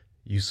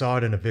You saw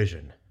it in a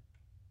vision,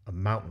 a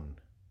mountain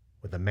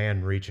with a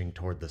man reaching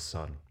toward the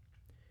sun.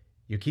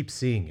 You keep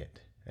seeing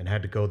it and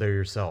had to go there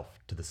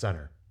yourself to the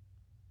center.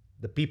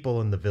 The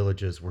people in the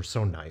villages were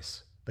so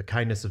nice. The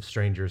kindness of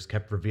strangers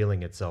kept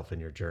revealing itself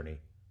in your journey,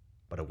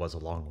 but it was a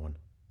long one.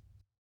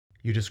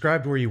 You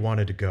described where you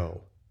wanted to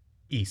go.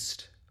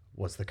 East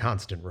was the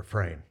constant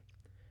refrain.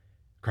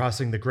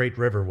 Crossing the great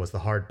river was the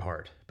hard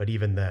part, but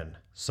even then,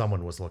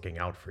 someone was looking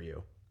out for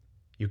you.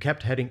 You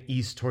kept heading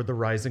east toward the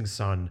rising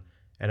sun,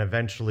 and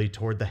eventually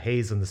toward the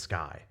haze in the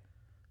sky.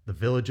 The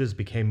villages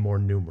became more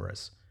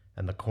numerous,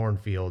 and the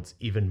cornfields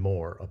even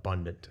more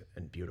abundant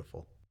and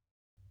beautiful.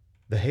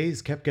 The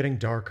haze kept getting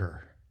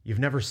darker. You've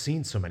never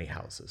seen so many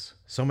houses,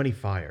 so many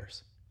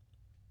fires.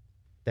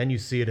 Then you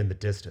see it in the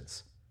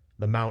distance,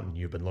 the mountain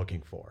you've been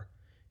looking for.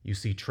 You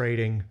see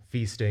trading,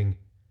 feasting.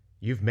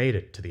 You've made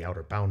it to the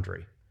outer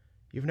boundary.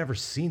 You've never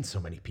seen so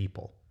many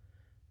people.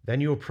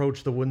 Then you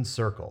approach the wooden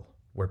circle,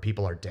 where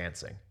people are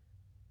dancing.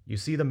 You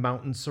see the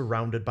mountains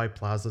surrounded by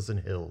plazas and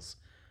hills,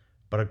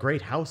 but a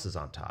great house is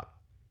on top.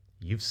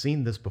 You've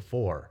seen this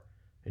before,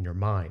 in your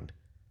mind.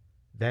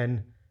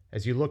 Then,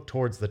 as you look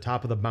towards the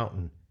top of the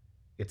mountain,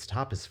 its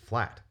top is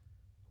flat.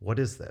 What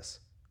is this?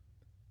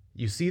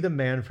 You see the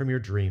man from your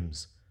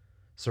dreams,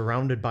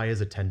 surrounded by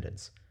his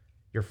attendants.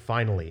 You're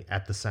finally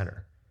at the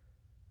center.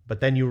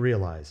 But then you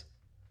realize,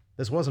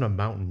 this wasn't a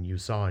mountain you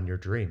saw in your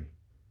dream.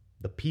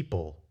 The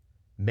people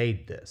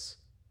made this.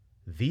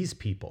 These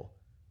people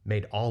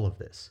made all of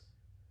this.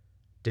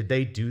 Did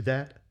they do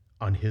that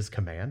on his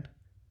command?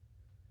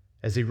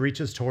 As he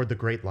reaches toward the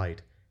great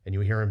light and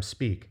you hear him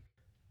speak,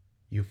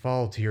 you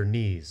fall to your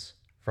knees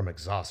from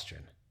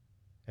exhaustion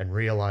and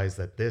realize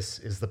that this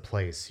is the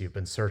place you've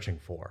been searching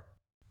for.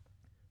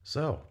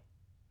 So,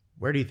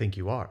 where do you think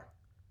you are?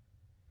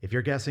 If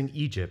you're guessing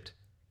Egypt,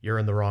 you're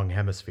in the wrong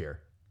hemisphere.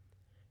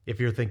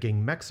 If you're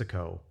thinking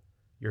Mexico,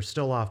 you're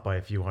still off by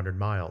a few hundred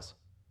miles.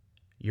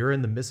 You're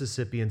in the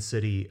Mississippian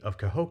city of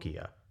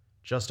Cahokia,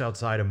 just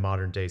outside of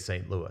modern-day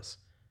St. Louis,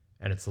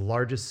 and it's the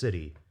largest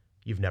city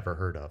you've never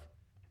heard of.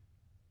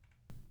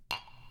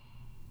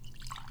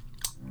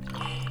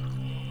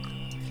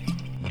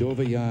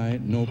 Dovii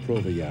no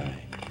provii.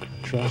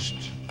 Trust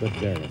but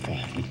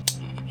verify.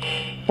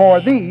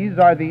 For these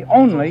are the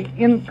only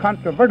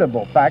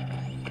incontrovertible facts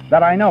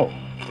that I know.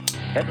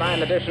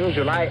 Headline edition,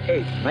 July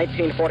 8,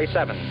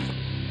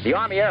 1947. The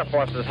Army Air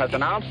Forces has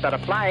announced that a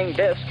flying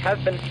disc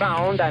has been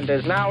found and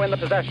is now in the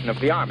possession of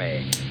the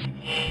Army.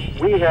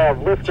 We have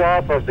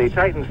liftoff of the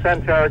Titan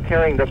Centaur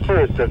carrying the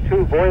first of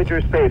two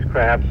Voyager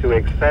spacecraft to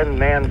extend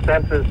man's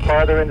senses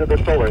farther into the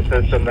solar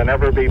system than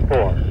ever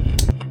before.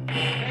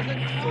 There's a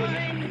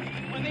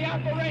time when the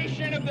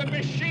operation of the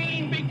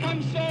machine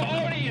becomes so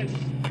odious,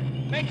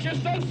 makes you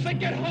so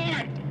sick at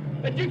heart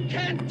that you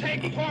can't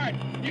take part.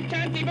 You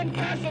can't even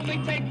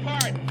passively take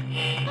part.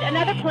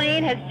 Another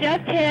plane has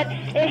just hit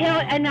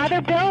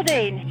another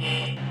building.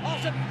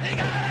 Austin, he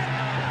got it!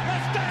 The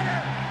starter!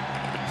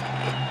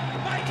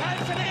 Mike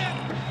Tyson in!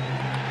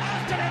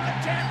 Austin is the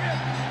champion!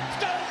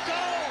 Stone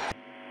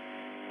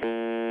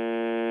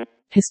Cold!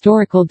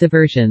 Historical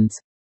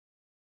diversions.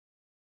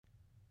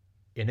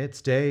 In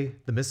its day,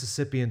 the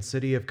Mississippian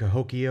city of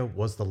Cahokia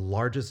was the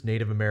largest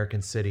Native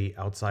American city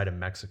outside of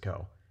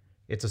Mexico.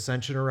 Its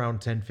ascension around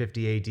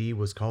 1050 AD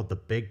was called the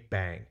Big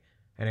Bang,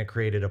 and it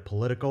created a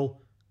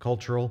political,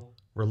 cultural,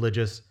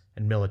 religious,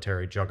 and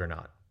military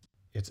juggernaut.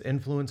 Its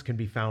influence can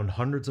be found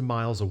hundreds of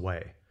miles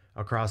away,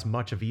 across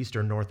much of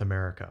eastern North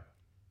America.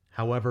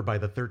 However, by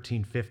the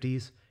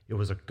 1350s, it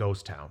was a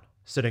ghost town,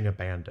 sitting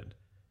abandoned.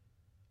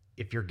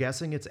 If you're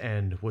guessing its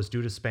end was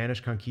due to Spanish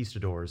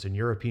conquistadors and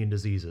European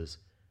diseases,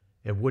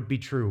 it would be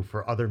true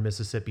for other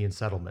Mississippian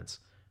settlements,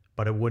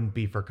 but it wouldn't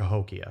be for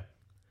Cahokia.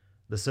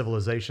 The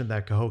civilization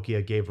that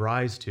Cahokia gave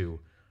rise to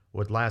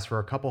would last for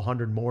a couple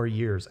hundred more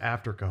years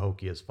after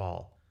Cahokia's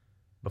fall,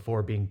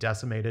 before being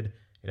decimated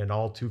in an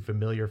all too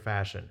familiar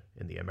fashion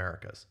in the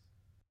Americas.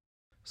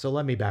 So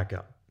let me back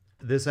up.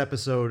 This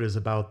episode is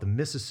about the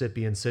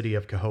Mississippian city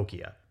of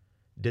Cahokia.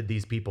 Did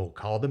these people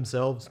call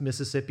themselves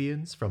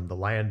Mississippians from the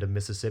land of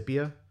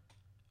Mississippia?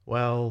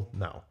 Well,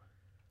 no.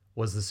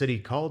 Was the city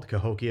called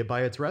Cahokia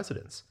by its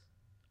residents?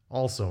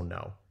 Also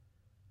no.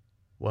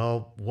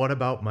 Well, what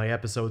about my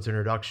episode's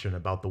introduction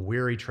about the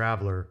weary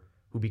traveler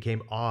who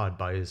became awed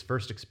by his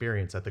first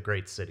experience at the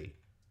great city?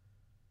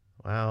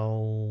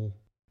 Well,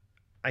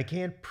 I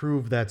can't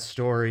prove that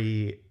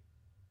story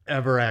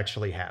ever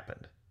actually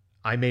happened.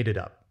 I made it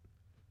up.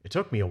 It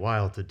took me a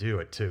while to do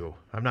it, too.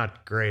 I'm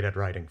not great at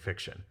writing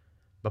fiction.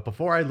 But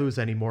before I lose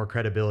any more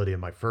credibility in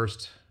my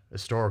first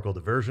historical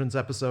diversions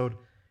episode,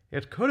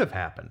 it could have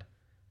happened.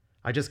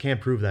 I just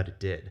can't prove that it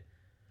did.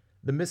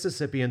 The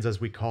Mississippians, as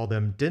we call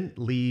them, didn't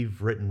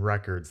leave written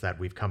records that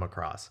we've come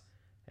across.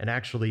 And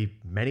actually,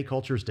 many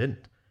cultures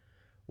didn't.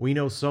 We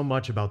know so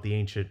much about the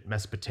ancient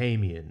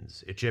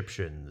Mesopotamians,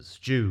 Egyptians,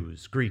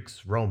 Jews,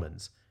 Greeks,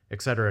 Romans,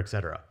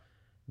 etc.,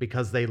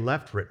 because they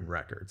left written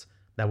records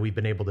that we've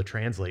been able to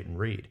translate and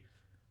read.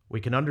 We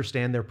can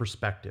understand their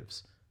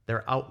perspectives,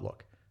 their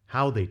outlook,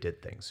 how they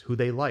did things, who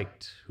they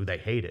liked, who they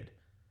hated.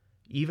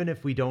 even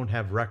if we don't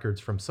have records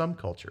from some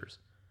cultures,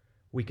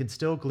 we can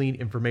still glean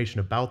information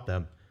about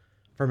them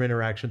from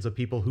interactions of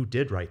people who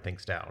did write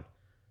things down.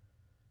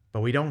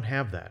 But we don't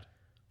have that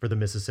for the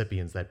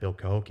Mississippians that built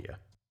Cahokia.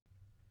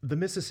 The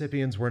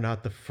Mississippians were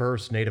not the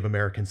first Native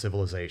American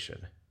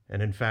civilization,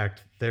 and in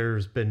fact,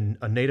 there's been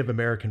a Native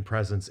American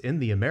presence in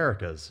the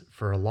Americas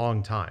for a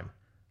long time,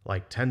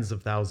 like tens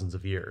of thousands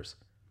of years.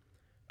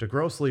 To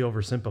grossly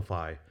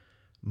oversimplify,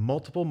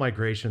 multiple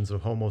migrations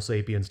of Homo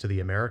sapiens to the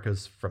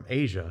Americas from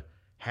Asia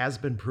has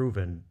been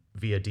proven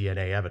via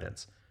DNA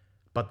evidence,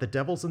 but the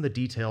devil's in the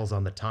details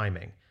on the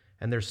timing,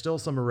 and there's still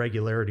some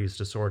irregularities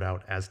to sort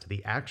out as to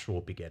the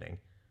actual beginning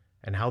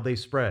and how they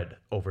spread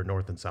over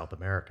North and South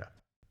America.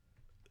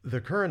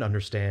 The current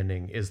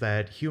understanding is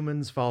that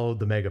humans followed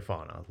the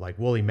megafauna, like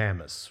woolly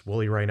mammoths,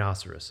 woolly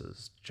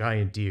rhinoceroses,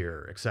 giant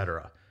deer,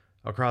 etc.,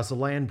 across a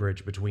land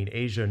bridge between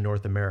Asia and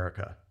North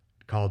America,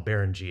 called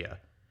Beringia,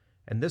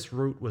 and this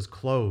route was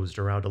closed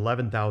around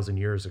 11,000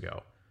 years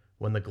ago,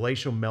 when the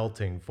glacial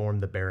melting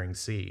formed the Bering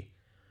Sea.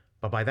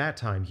 But by that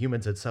time,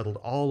 humans had settled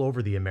all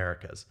over the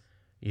Americas,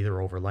 either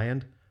over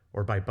land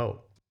or by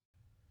boat.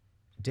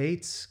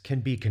 Dates can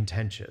be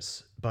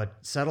contentious, but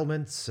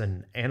settlements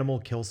and animal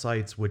kill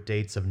sites with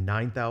dates of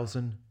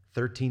 9,000,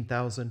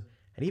 13,000,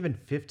 and even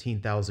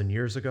 15,000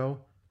 years ago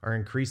are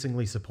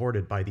increasingly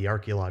supported by the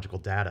archaeological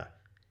data.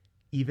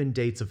 Even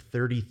dates of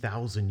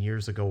 30,000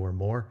 years ago or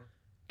more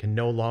can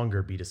no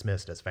longer be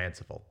dismissed as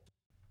fanciful.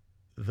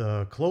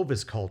 The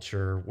Clovis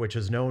culture, which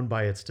is known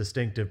by its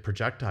distinctive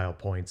projectile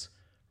points,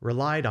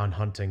 relied on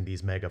hunting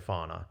these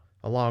megafauna,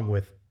 along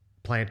with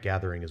plant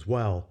gathering as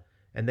well,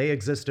 and they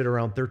existed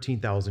around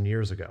 13,000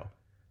 years ago.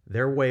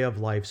 Their way of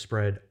life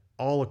spread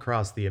all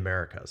across the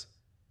Americas,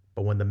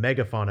 but when the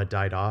megafauna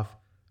died off,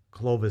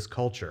 Clovis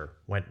culture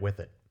went with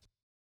it.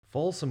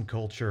 Folsom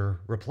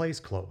culture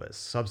replaced Clovis,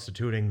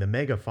 substituting the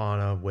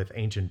megafauna with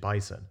ancient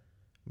bison,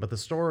 but the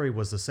story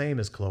was the same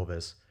as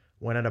Clovis,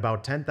 when at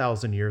about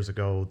 10,000 years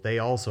ago they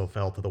also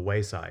fell to the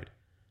wayside.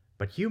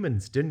 But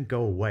humans didn't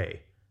go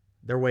away,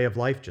 their way of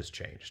life just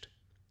changed.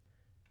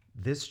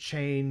 This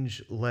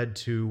change led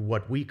to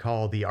what we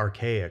call the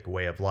archaic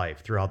way of life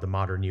throughout the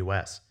modern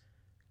US.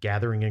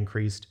 Gathering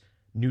increased,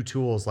 new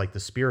tools like the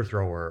spear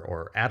thrower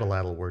or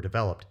atlatl were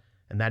developed,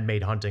 and that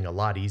made hunting a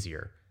lot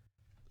easier.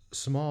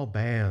 Small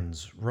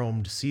bands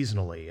roamed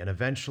seasonally, and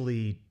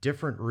eventually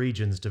different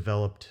regions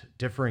developed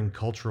differing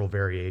cultural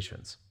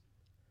variations.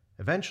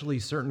 Eventually,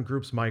 certain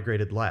groups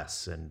migrated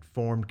less and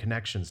formed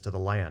connections to the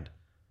land.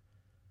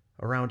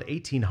 Around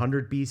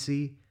 1800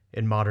 BC,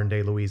 in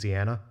modern-day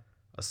Louisiana,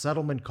 a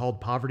settlement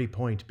called Poverty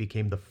Point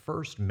became the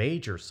first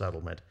major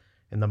settlement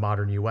in the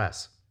modern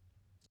U.S.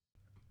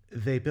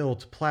 They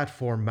built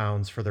platform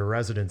mounds for their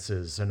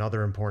residences and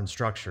other important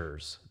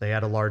structures. They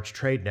had a large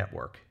trade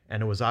network,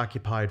 and it was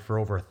occupied for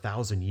over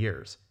 1,000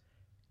 years.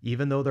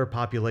 Even though their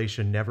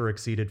population never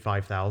exceeded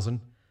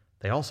 5,000,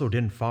 they also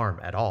didn't farm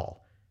at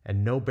all,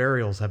 and no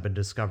burials have been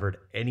discovered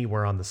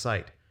anywhere on the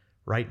site.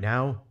 Right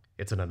now,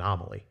 it's an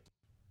anomaly.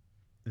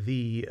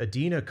 The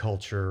Adena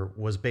culture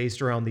was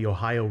based around the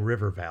Ohio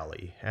River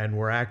Valley and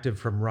were active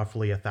from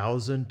roughly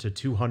 1000 to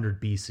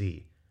 200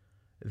 BC.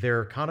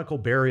 Their conical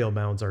burial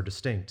mounds are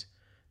distinct.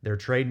 Their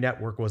trade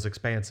network was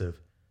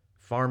expansive.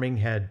 Farming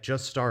had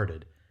just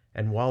started,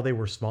 and while they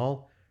were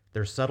small,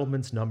 their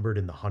settlements numbered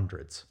in the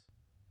hundreds.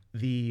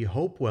 The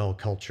Hopewell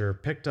culture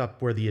picked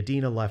up where the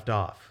Adena left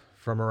off,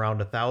 from around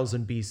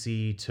 1000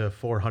 BC to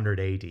 400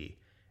 AD,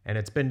 and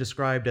it's been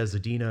described as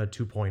Adena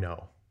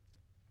 2.0.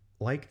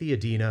 Like the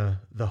Adena,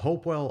 the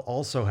Hopewell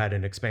also had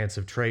an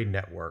expansive trade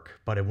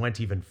network, but it went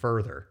even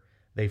further.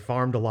 They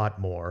farmed a lot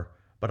more,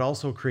 but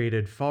also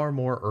created far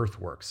more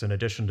earthworks in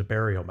addition to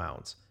burial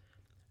mounds.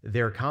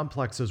 Their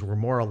complexes were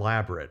more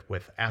elaborate,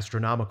 with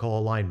astronomical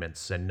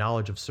alignments and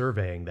knowledge of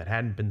surveying that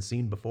hadn't been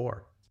seen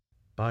before.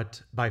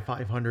 But by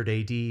 500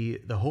 AD,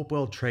 the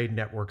Hopewell trade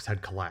networks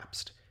had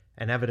collapsed,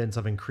 and evidence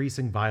of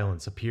increasing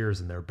violence appears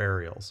in their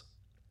burials.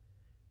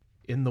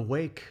 In the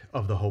wake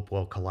of the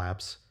Hopewell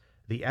collapse,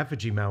 the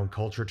effigy mound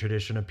culture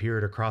tradition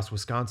appeared across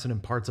Wisconsin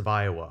and parts of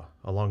Iowa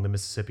along the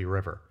Mississippi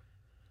River.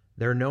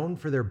 They're known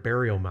for their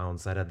burial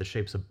mounds that had the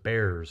shapes of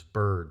bears,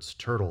 birds,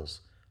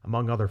 turtles,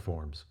 among other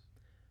forms.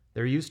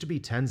 There used to be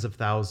tens of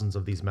thousands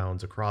of these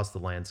mounds across the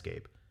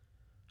landscape.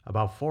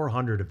 About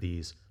 400 of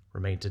these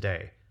remain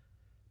today.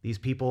 These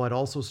people had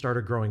also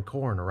started growing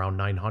corn around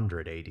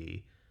 900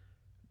 AD,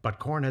 but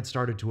corn had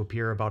started to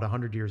appear about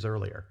 100 years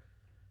earlier,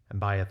 and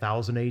by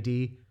 1000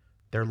 AD,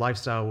 their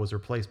lifestyle was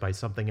replaced by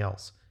something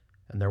else,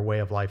 and their way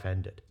of life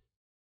ended.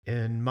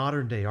 In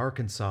modern-day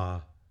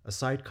Arkansas, a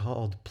site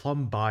called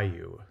Plum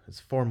Bayou, it's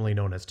formerly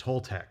known as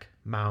Toltec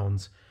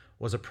Mounds,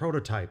 was a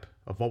prototype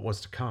of what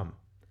was to come.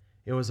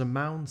 It was a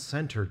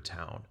mound-centered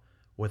town,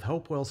 with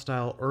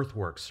Hopewell-style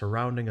earthworks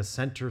surrounding a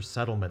center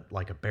settlement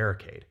like a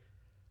barricade,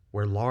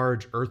 where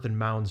large earthen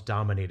mounds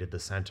dominated the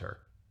center.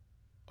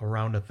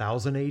 Around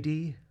 1000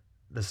 AD,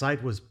 the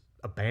site was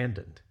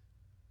abandoned.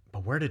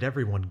 But where did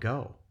everyone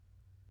go?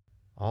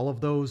 All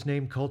of those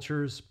named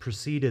cultures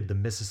preceded the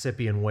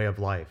Mississippian way of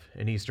life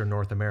in eastern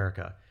North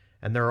America,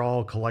 and they're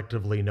all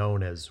collectively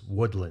known as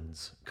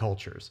woodlands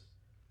cultures.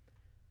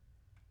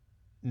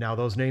 Now,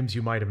 those names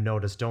you might have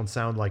noticed don't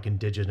sound like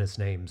indigenous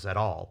names at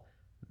all.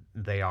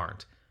 They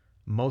aren't.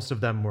 Most of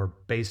them were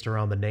based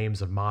around the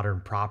names of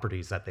modern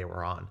properties that they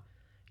were on.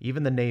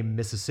 Even the name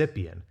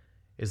Mississippian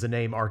is the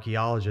name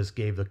archaeologists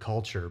gave the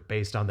culture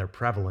based on their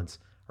prevalence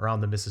around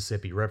the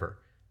Mississippi River,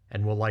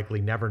 and will likely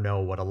never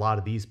know what a lot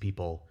of these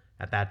people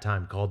at that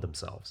time called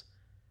themselves.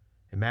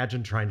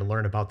 Imagine trying to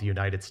learn about the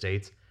United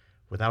States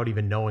without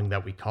even knowing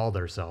that we called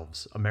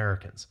ourselves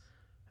Americans.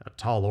 A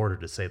tall order,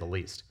 to say the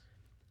least.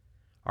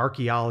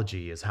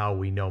 Archaeology is how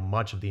we know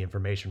much of the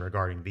information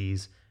regarding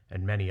these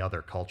and many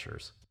other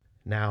cultures.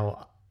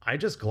 Now, I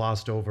just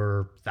glossed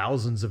over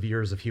thousands of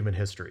years of human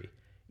history.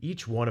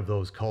 Each one of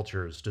those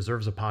cultures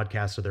deserves a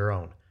podcast of their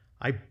own.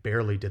 I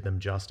barely did them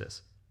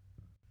justice.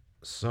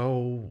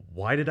 So,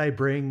 why did I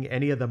bring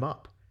any of them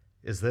up?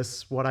 Is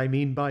this what I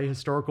mean by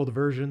historical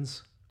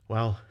diversions?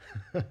 Well,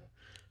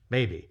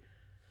 maybe.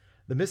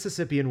 The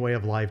Mississippian way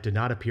of life did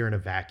not appear in a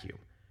vacuum.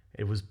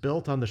 It was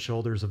built on the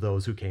shoulders of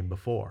those who came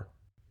before.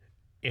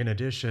 In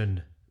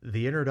addition,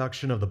 the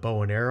introduction of the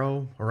bow and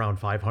arrow around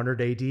 500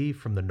 AD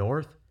from the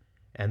north,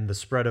 and the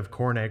spread of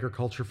corn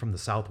agriculture from the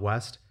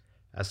southwest,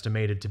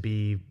 estimated to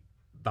be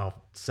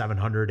about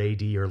 700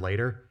 AD or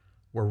later,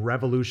 were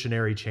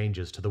revolutionary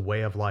changes to the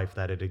way of life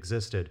that had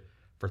existed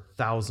for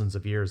thousands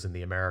of years in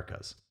the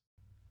Americas.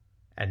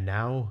 And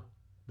now,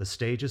 the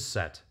stage is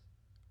set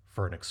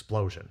for an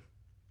explosion.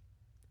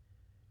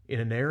 In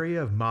an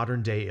area of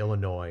modern-day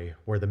Illinois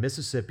where the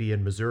Mississippi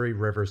and Missouri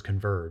rivers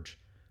converge,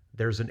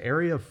 there's an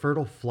area of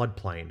fertile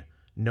floodplain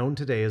known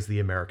today as the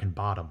American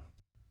Bottom.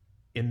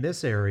 In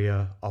this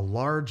area, a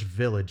large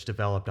village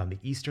developed on the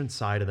eastern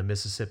side of the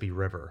Mississippi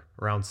River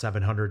around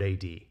 700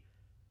 AD.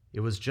 It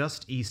was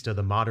just east of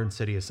the modern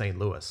city of St.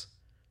 Louis.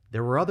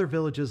 There were other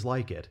villages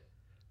like it,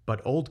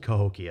 but Old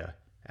Cahokia,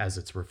 as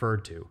it's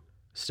referred to,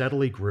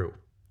 steadily grew.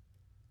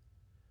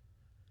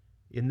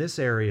 In this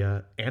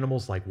area,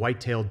 animals like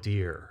white-tailed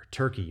deer,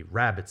 turkey,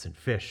 rabbits, and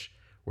fish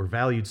were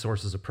valued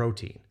sources of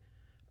protein.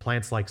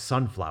 Plants like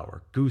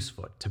sunflower,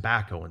 goosefoot,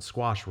 tobacco, and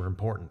squash were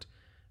important,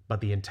 but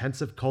the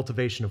intensive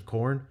cultivation of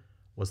corn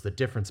was the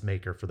difference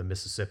maker for the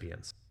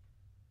Mississippians.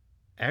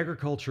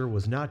 Agriculture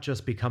was not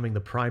just becoming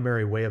the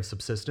primary way of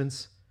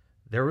subsistence,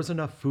 there was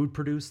enough food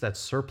produced that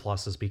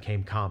surpluses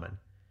became common,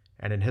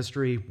 and in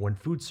history, when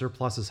food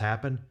surpluses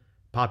happen,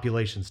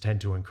 populations tend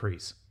to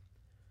increase.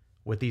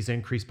 With these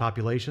increased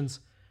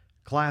populations,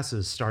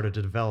 classes started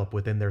to develop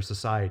within their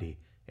society,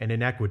 and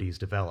inequities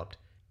developed.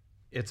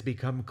 It's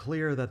become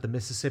clear that the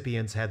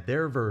Mississippians had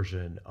their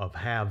version of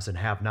haves and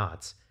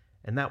have-nots,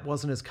 and that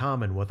wasn't as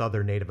common with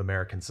other Native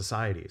American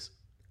societies.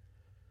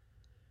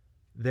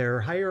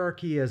 Their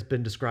hierarchy has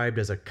been described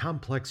as a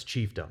complex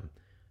chiefdom,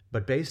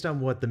 but based on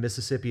what the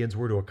Mississippians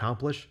were to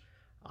accomplish,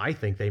 I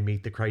think they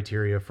meet the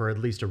criteria for at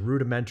least a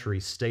rudimentary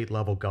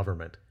state-level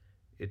government.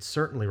 It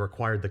certainly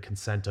required the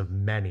consent of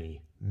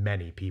many,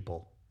 many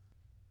people.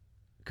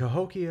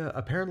 Cahokia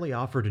apparently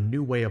offered a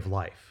new way of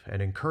life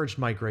and encouraged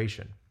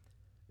migration.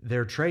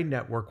 Their trade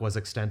network was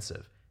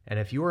extensive, and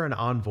if you were an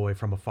envoy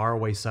from a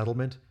faraway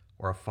settlement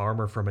or a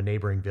farmer from a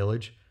neighboring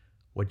village,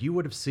 what you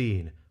would have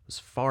seen was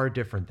far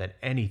different than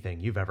anything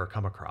you've ever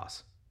come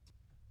across.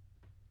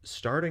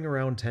 Starting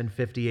around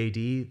 1050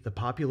 AD, the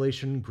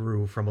population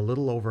grew from a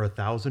little over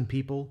 1,000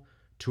 people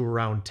to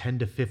around 10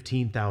 to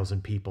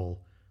 15,000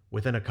 people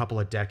within a couple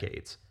of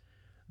decades.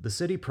 The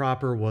city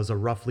proper was a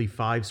roughly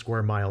 5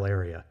 square mile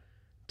area.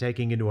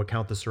 Taking into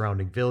account the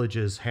surrounding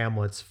villages,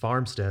 hamlets,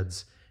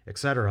 farmsteads,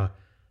 etc.,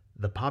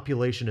 the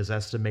population is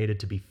estimated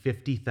to be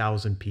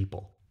 50,000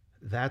 people.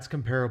 That's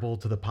comparable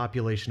to the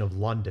population of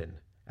London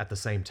at the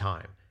same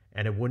time,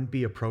 and it wouldn't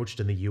be approached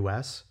in the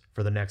US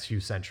for the next few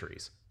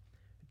centuries.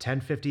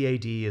 1050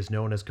 AD is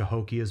known as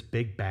Cahokia's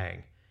Big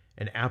Bang,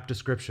 an apt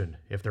description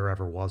if there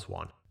ever was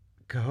one.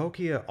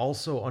 Cahokia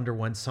also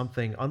underwent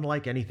something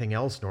unlike anything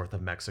else north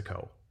of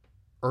Mexico: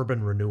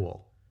 urban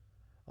renewal.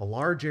 A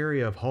large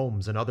area of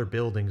homes and other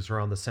buildings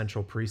around the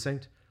central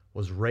precinct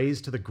was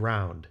razed to the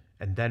ground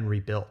and then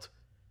rebuilt.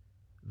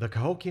 The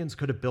Cahokians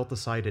could have built the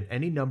site in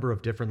any number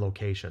of different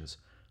locations,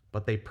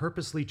 but they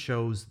purposely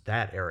chose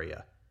that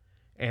area.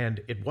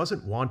 And it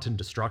wasn't wanton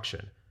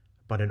destruction,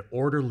 but an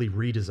orderly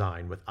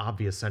redesign with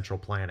obvious central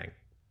planning.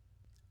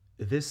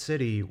 This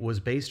city was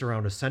based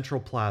around a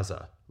central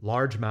plaza,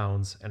 large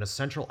mounds, and a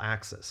central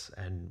axis,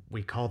 and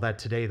we call that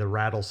today the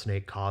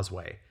Rattlesnake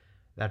Causeway,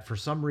 that for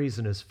some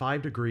reason is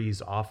 5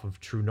 degrees off of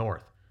true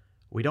north.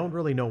 We don't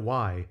really know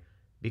why,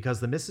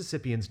 because the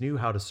Mississippians knew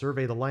how to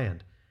survey the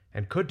land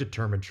and could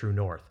determine true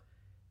north,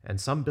 and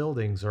some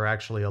buildings are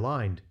actually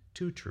aligned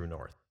to true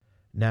north.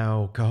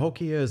 Now,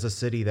 Cahokia is a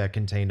city that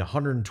contained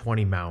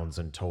 120 mounds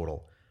in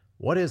total.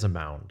 What is a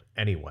mound,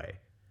 anyway?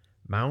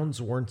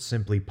 Mounds weren't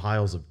simply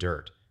piles of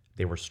dirt.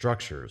 They were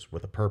structures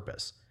with a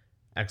purpose.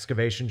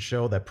 Excavations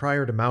show that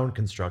prior to mound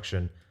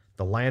construction,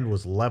 the land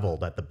was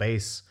leveled at the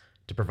base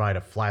to provide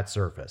a flat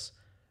surface.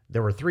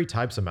 There were 3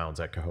 types of mounds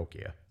at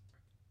Cahokia.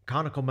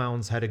 Conical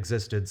mounds had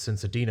existed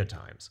since Adena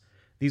times.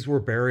 These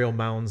were burial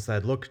mounds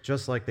that look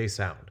just like they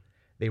sound.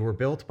 They were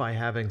built by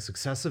having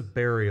successive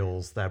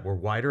burials that were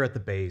wider at the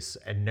base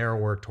and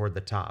narrower toward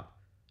the top.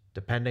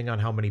 Depending on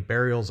how many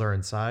burials are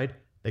inside,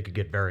 they could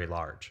get very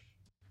large.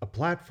 A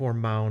platform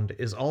mound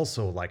is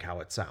also like how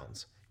it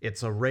sounds.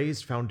 It's a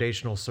raised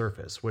foundational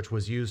surface which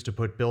was used to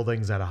put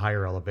buildings at a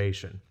higher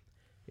elevation.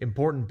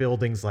 Important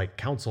buildings like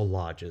council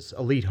lodges,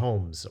 elite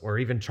homes, or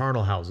even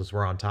charnel houses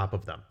were on top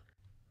of them.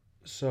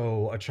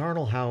 So, a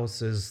charnel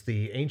house is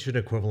the ancient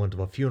equivalent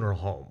of a funeral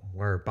home,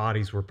 where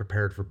bodies were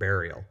prepared for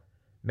burial.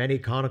 Many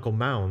conical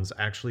mounds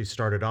actually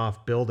started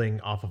off building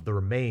off of the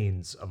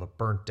remains of a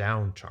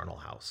burnt-down charnel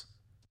house.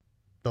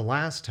 The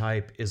last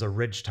type is a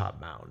ridgetop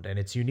mound, and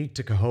it's unique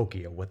to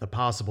Cahokia, with a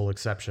possible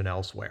exception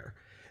elsewhere.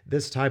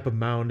 This type of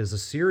mound is a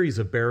series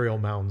of burial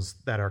mounds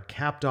that are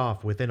capped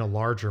off within a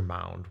larger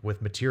mound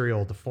with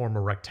material to form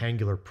a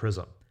rectangular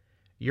prism.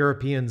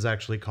 Europeans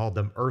actually called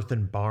them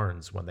earthen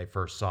barns when they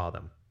first saw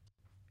them.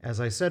 As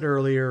I said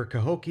earlier,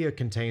 Cahokia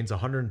contains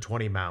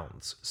 120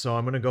 mounds, so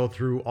I'm going to go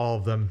through all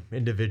of them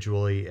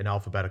individually in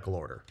alphabetical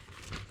order.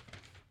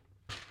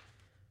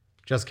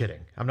 Just kidding,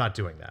 I'm not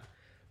doing that.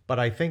 But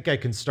I think I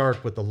can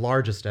start with the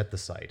largest at the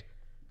site.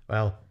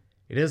 Well,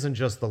 it isn't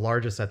just the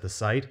largest at the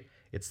site,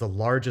 it's the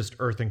largest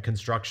earthen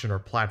construction or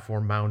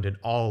platform mound in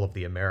all of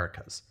the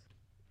Americas.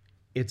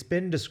 It's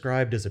been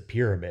described as a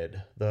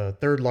pyramid, the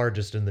third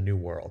largest in the New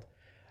World.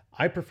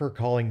 I prefer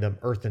calling them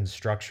earthen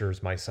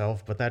structures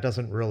myself, but that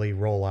doesn't really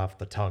roll off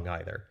the tongue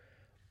either.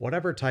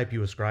 Whatever type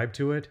you ascribe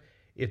to it,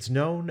 it's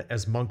known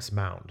as Monk's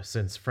Mound,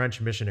 since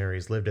French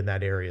missionaries lived in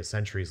that area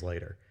centuries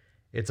later.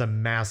 It's a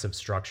massive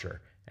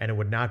structure, and it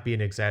would not be an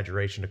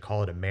exaggeration to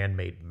call it a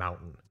man-made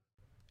mountain.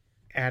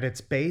 At its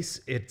base,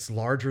 it's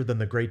larger than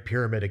the Great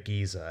Pyramid of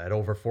Giza at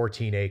over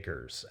 14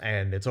 acres,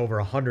 and it's over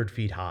 100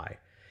 feet high.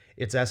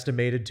 It's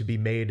estimated to be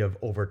made of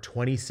over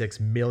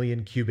 26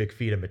 million cubic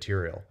feet of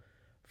material.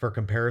 For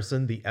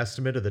comparison, the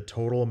estimate of the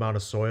total amount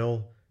of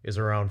soil is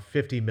around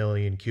 50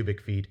 million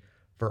cubic feet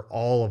for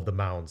all of the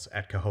mounds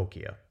at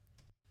Cahokia.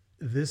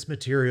 This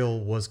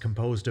material was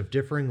composed of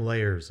differing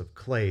layers of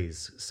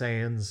clays,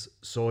 sands,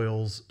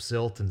 soils,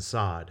 silt, and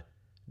sod,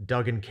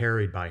 dug and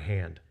carried by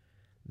hand.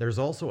 There's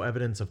also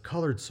evidence of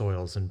colored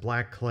soils and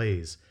black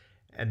clays,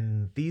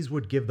 and these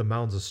would give the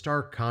mounds a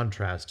stark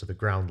contrast to the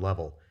ground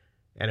level,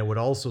 and it would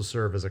also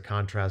serve as a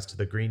contrast to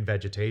the green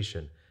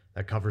vegetation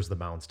that covers the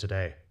mounds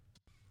today.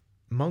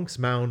 Monk's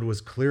Mound was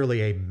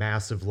clearly a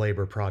massive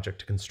labor project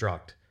to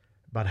construct,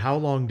 but how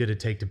long did it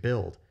take to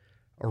build?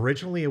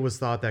 Originally, it was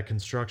thought that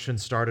construction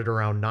started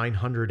around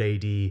 900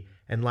 AD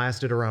and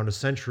lasted around a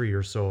century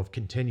or so of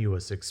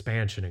continuous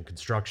expansion and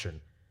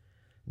construction.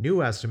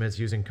 New estimates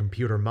using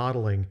computer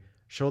modeling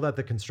show that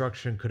the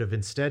construction could have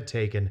instead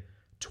taken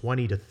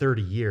 20 to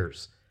 30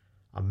 years,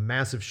 a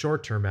massive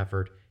short-term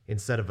effort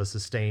instead of a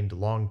sustained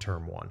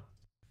long-term one.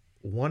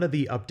 One of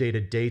the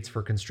updated dates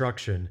for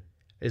construction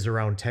is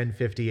around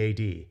 1050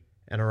 AD,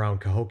 and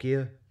around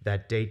Cahokia,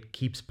 that date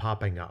keeps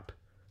popping up.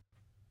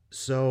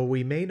 So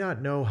we may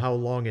not know how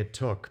long it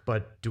took,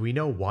 but do we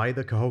know why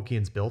the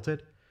Cahokians built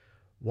it?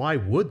 Why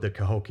would the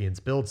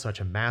Cahokians build such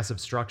a massive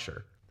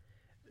structure?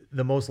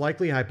 The most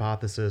likely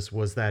hypothesis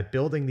was that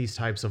building these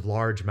types of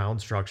large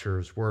mound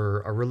structures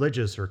were a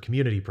religious or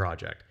community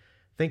project.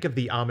 Think of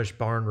the Amish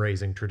barn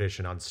raising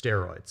tradition on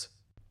steroids.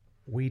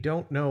 We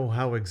don't know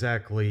how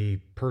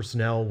exactly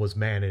personnel was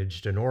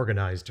managed and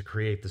organized to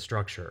create the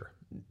structure.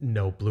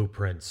 No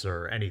blueprints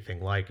or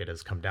anything like it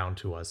has come down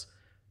to us,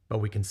 but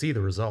we can see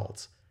the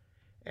results.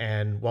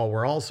 And while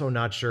we're also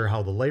not sure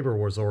how the labor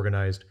was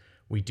organized,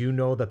 we do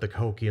know that the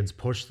Cahokians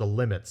pushed the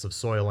limits of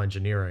soil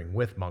engineering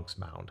with Monk's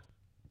Mound.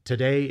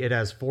 Today it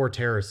has 4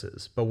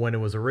 terraces, but when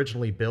it was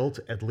originally built,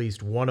 at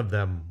least one of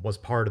them was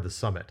part of the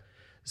summit.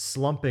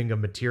 Slumping of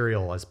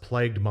material has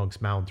plagued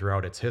Monk's Mound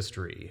throughout its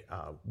history.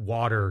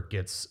 Water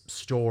gets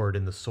stored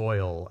in the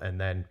soil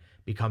and then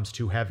becomes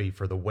too heavy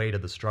for the weight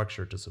of the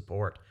structure to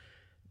support.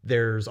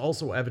 There's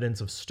also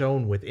evidence of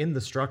stone within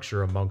the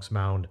structure of Monk's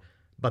Mound,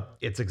 but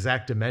its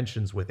exact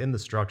dimensions within the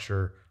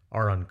structure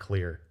are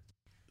unclear.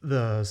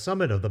 The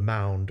summit of the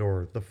mound,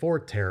 or the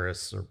 4th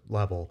terrace or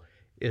level,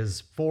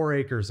 is 4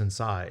 acres in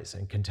size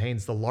and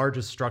contains the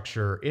largest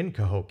structure in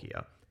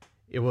Cahokia.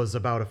 It was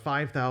about a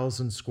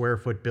 5,000 square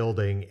foot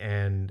building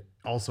and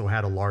also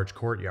had a large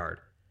courtyard.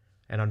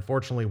 And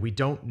unfortunately, we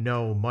don't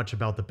know much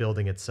about the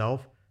building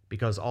itself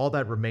because all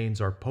that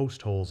remains are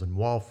post holes and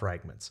wall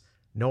fragments.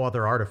 No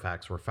other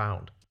artifacts were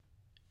found.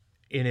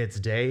 In its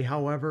day,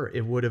 however,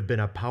 it would have been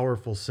a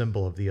powerful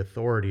symbol of the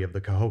authority of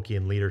the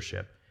Cahokian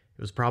leadership.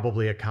 It was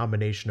probably a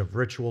combination of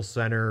ritual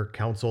center,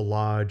 council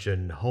lodge,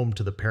 and home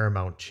to the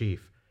paramount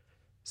chief.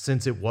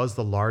 Since it was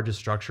the largest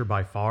structure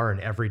by far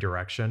in every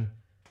direction,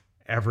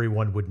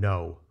 everyone would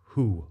know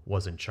who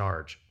was in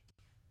charge.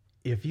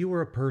 If you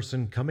were a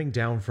person coming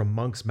down from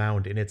Monk's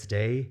Mound in its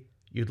day,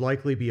 you'd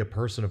likely be a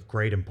person of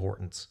great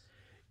importance.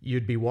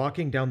 You'd be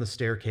walking down the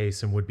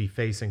staircase and would be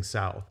facing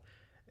south.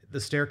 The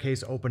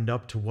staircase opened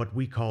up to what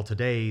we call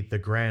today the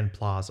Grand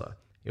Plaza.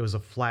 It was a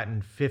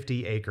flattened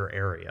 50-acre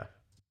area.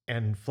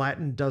 And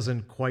flattened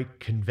doesn't quite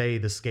convey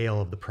the scale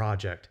of the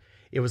project.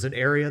 It was an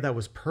area that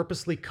was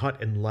purposely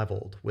cut and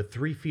leveled, with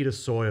 3 feet of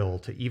soil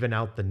to even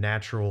out the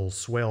natural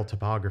swale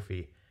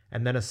topography,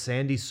 and then a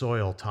sandy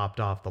soil topped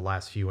off the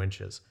last few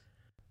inches.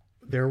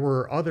 There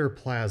were other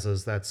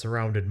plazas that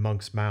surrounded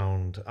Monk's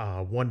Mound,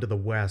 one to the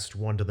west,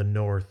 one to the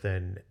north,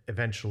 and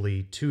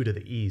eventually 2 to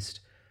the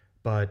east,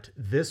 but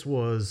this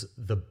was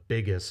the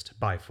biggest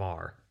by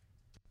far.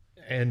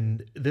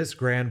 And this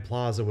grand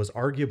plaza was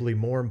arguably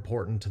more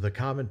important to the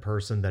common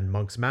person than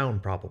Monk's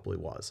Mound probably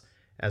was,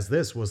 as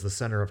this was the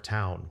center of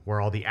town,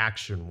 where all the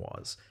action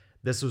was.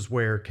 This was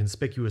where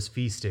conspicuous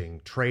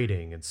feasting,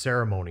 trading, and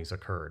ceremonies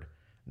occurred.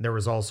 There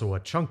was also a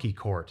chunky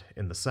court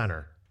in the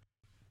center.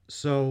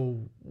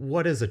 So,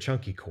 what is a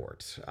chunky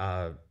court?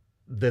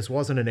 This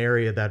wasn't an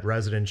area that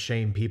residents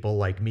shame people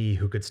like me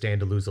who could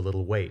stand to lose a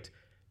little weight.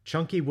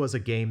 Chunky was a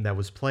game that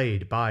was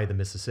played by the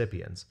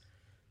Mississippians.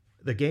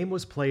 The game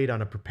was played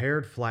on a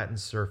prepared flattened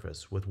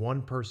surface, with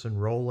one person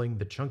rolling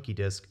the chunky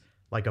disc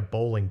like a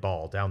bowling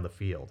ball down the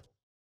field.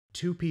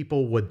 2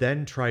 people would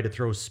then try to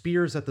throw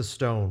spears at the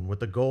stone, with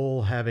the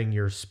goal having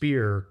your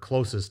spear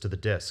closest to the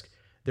disc.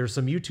 There's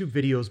some YouTube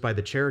videos by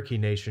the Cherokee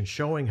Nation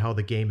showing how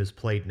the game is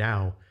played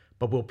now,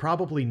 but we'll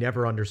probably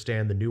never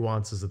understand the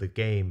nuances of the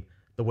game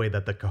the way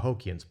that the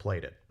Cahokians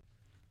played it.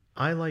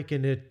 I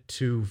liken it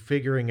to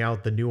figuring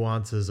out the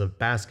nuances of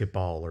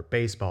basketball or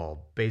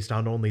baseball based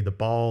on only the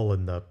ball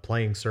and the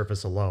playing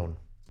surface alone.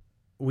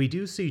 We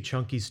do see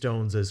chunky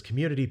stones as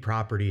community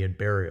property in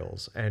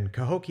burials, and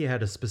Cahokia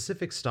had a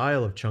specific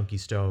style of chunky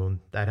stone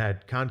that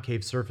had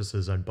concave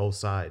surfaces on both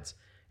sides,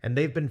 and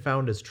they've been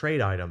found as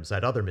trade items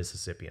at other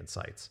Mississippian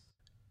sites.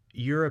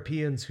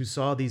 Europeans who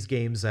saw these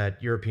games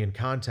at European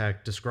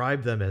contact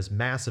described them as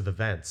massive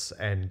events,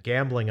 and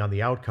gambling on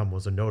the outcome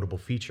was a notable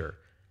feature.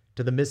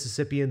 To the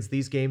Mississippians,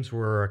 these games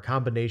were a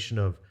combination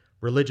of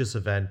religious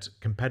event,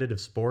 competitive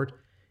sport,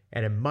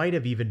 and it might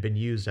have even been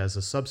used as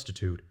a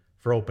substitute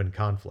for open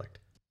conflict.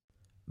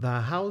 The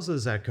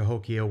houses at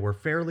Cahokia were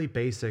fairly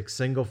basic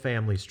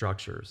single-family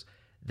structures.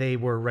 They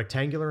were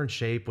rectangular in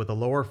shape with a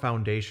lower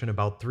foundation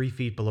about 3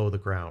 feet below the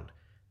ground.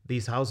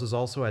 These houses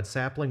also had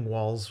sapling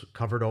walls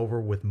covered over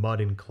with mud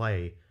and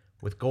clay,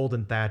 with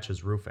golden thatch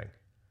as roofing.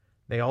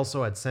 They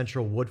also had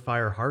central wood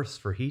fire hearths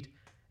for heat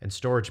and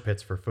storage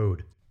pits for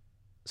food.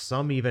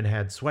 Some even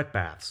had sweat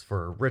baths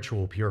for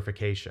ritual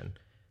purification.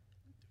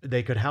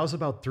 They could house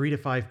about 3 to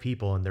 5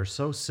 people, and they're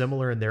so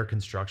similar in their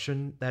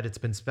construction that it's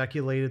been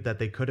speculated that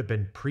they could have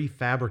been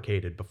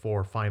prefabricated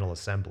before final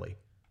assembly.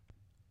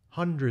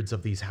 Hundreds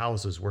of these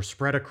houses were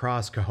spread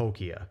across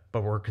Cahokia,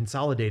 but were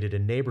consolidated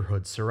in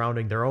neighborhoods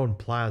surrounding their own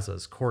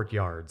plazas,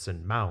 courtyards,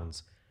 and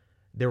mounds.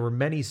 There were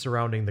many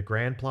surrounding the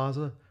Grand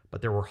Plaza,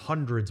 but there were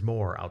hundreds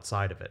more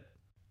outside of it.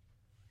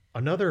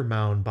 Another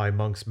mound by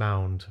Monk's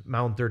Mound,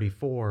 Mound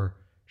 34,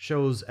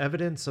 shows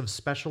evidence of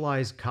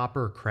specialized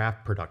copper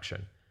craft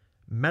production.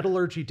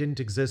 Metallurgy didn't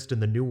exist in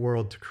the New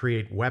World to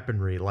create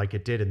weaponry like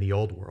it did in the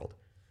Old World.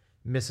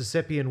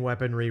 Mississippian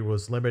weaponry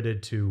was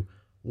limited to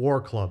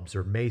war clubs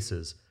or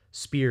maces,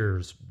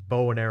 spears,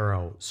 bow and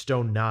arrow,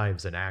 stone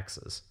knives, and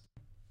axes.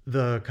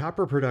 The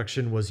copper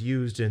production was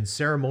used in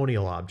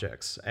ceremonial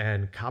objects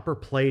and copper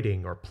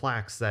plating or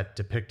plaques that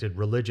depicted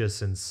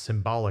religious and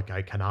symbolic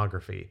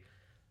iconography.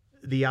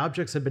 The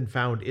objects had been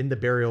found in the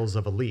burials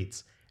of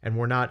elites and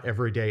were not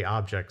everyday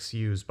objects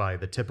used by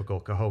the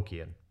typical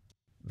Cahokian.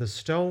 The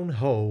stone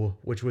hoe,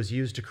 which was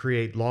used to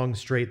create long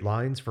straight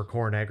lines for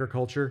corn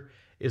agriculture,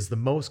 is the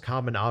most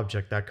common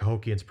object that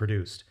Cahokians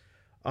produced.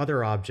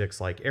 Other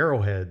objects like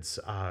arrowheads,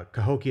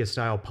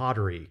 Cahokia-style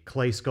pottery,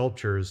 clay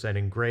sculptures, and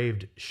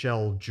engraved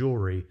shell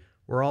jewelry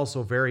were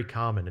also very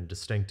common and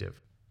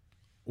distinctive.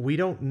 We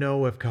don't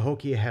know if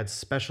Cahokia had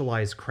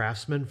specialized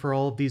craftsmen for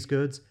all of these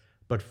goods,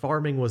 but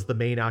farming was the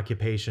main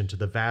occupation to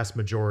the vast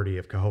majority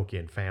of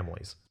Cahokian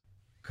families.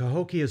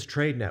 Cahokia's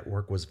trade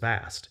network was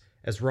vast,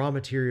 as raw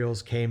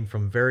materials came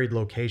from varied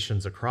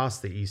locations across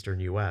the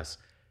eastern U.S.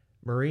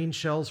 Marine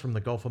shells from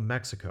the Gulf of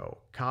Mexico,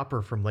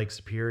 copper from Lake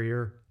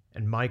Superior,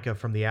 and mica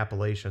from the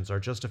Appalachians are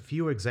just a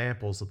few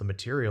examples of the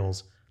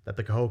materials that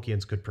the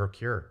Cahokians could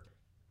procure.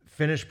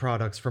 Finished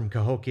products from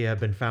Cahokia have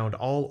been found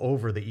all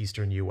over the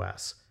eastern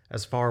U.S.,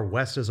 as far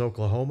west as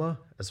Oklahoma,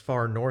 as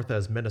far north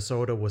as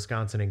Minnesota,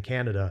 Wisconsin, and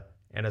Canada,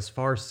 and as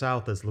far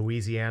south as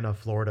Louisiana,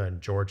 Florida,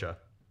 and Georgia.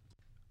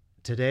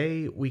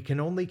 Today, we can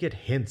only get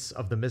hints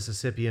of the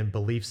Mississippian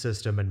belief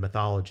system and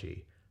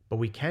mythology, but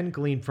we can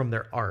glean from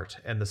their art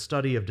and the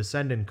study of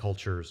descendant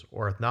cultures,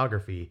 or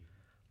ethnography,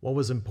 what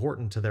was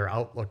important to their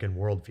outlook and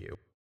worldview.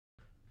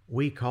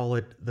 We call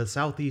it the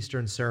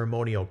Southeastern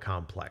Ceremonial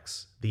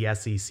Complex, the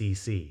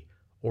SECC,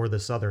 or the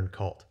Southern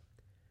Cult.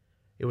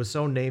 It was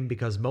so named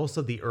because most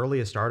of the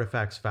earliest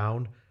artifacts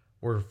found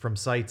were from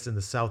sites in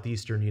the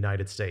southeastern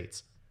United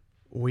States.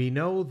 We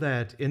know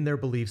that in their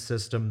belief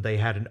system they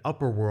had an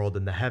upper world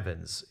in the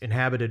heavens,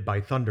 inhabited by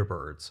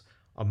thunderbirds,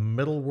 a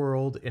middle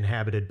world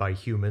inhabited by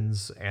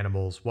humans,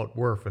 animals what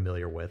we're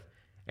familiar with,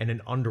 and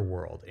an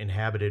underworld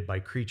inhabited by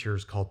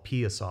creatures called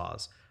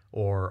piasaws,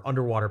 or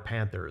underwater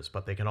panthers,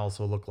 but they can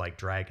also look like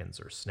dragons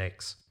or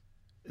snakes.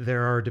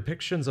 There are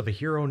depictions of a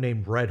hero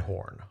named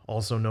Redhorn,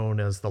 also known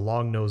as the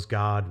long-nosed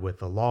god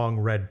with a long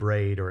red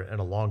braid and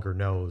a longer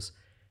nose.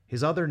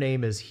 His other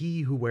name is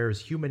he who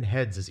wears human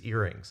heads as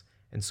earrings,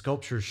 and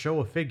sculptures show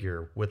a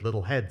figure with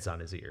little heads on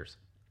his ears.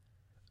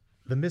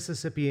 The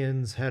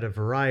Mississippians had a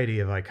variety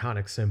of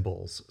iconic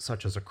symbols,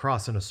 such as a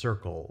cross in a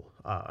circle,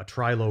 a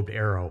tri-lobed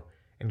arrow,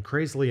 and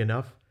crazily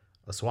enough,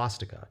 a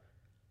swastika.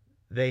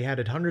 They had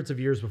it hundreds of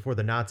years before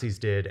the Nazis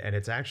did, and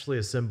it's actually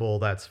a symbol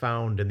that's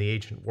found in the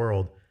ancient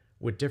world,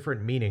 with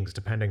different meanings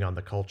depending on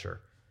the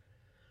culture.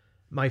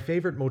 My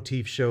favorite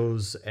motif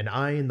shows an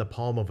eye in the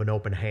palm of an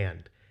open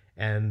hand,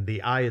 and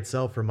the eye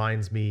itself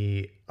reminds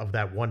me of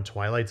that one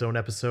Twilight Zone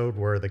episode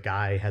where the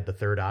guy had the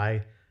third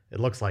eye. It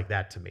looks like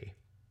that to me.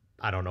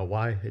 I don't know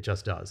why, it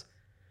just does.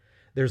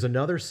 There's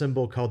another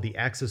symbol called the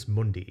axis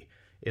mundi.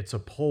 It's a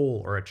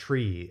pole or a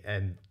tree,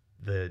 and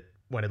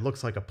when it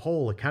looks like a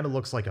pole, it kind of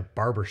looks like a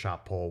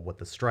barbershop pole with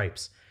the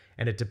stripes,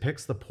 and it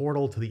depicts the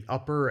portal to the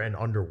upper and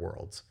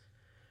underworlds.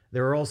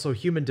 There are also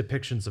human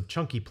depictions of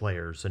chunky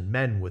players and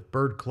men with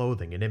bird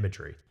clothing and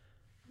imagery.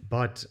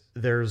 But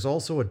there's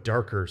also a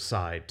darker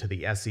side to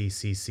the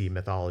SECC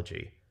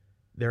mythology.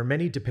 There are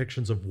many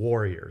depictions of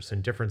warriors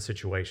in different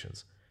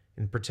situations.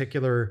 In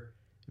particular,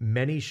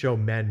 many show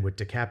men with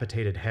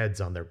decapitated heads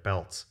on their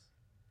belts.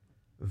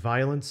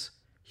 Violence,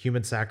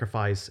 human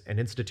sacrifice, and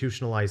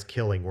institutionalized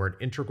killing were an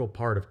integral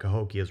part of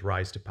Cahokia's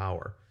rise to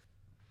power.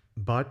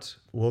 But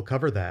we'll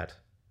cover that,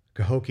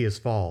 Cahokia's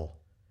fall,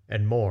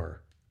 and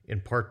more in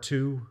Part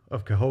 2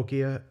 of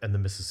Cahokia and the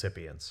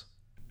Mississippians.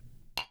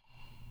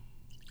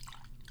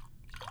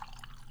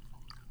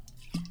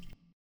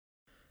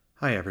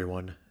 Hi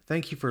everyone,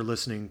 thank you for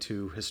listening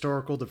to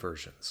Historical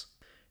Diversions.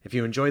 If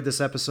you enjoyed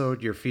this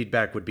episode, your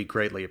feedback would be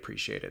greatly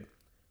appreciated.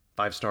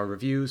 5-star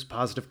reviews,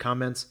 positive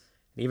comments,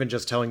 and even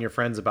just telling your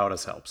friends about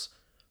us helps.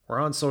 We're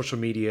on social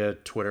media,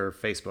 Twitter,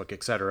 Facebook,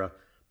 etc.,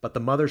 but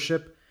the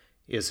mothership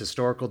is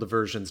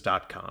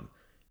historicaldiversions.com.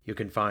 You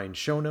can find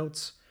show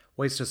notes,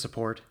 ways to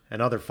support, and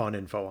other fun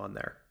info on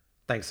there.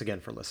 Thanks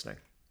again for listening.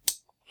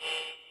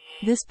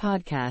 This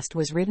podcast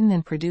was written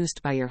and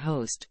produced by your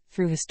host,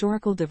 through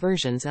Historical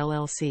Diversions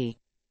LLC.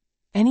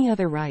 Any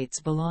other rights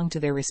belong to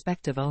their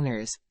respective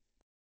owners.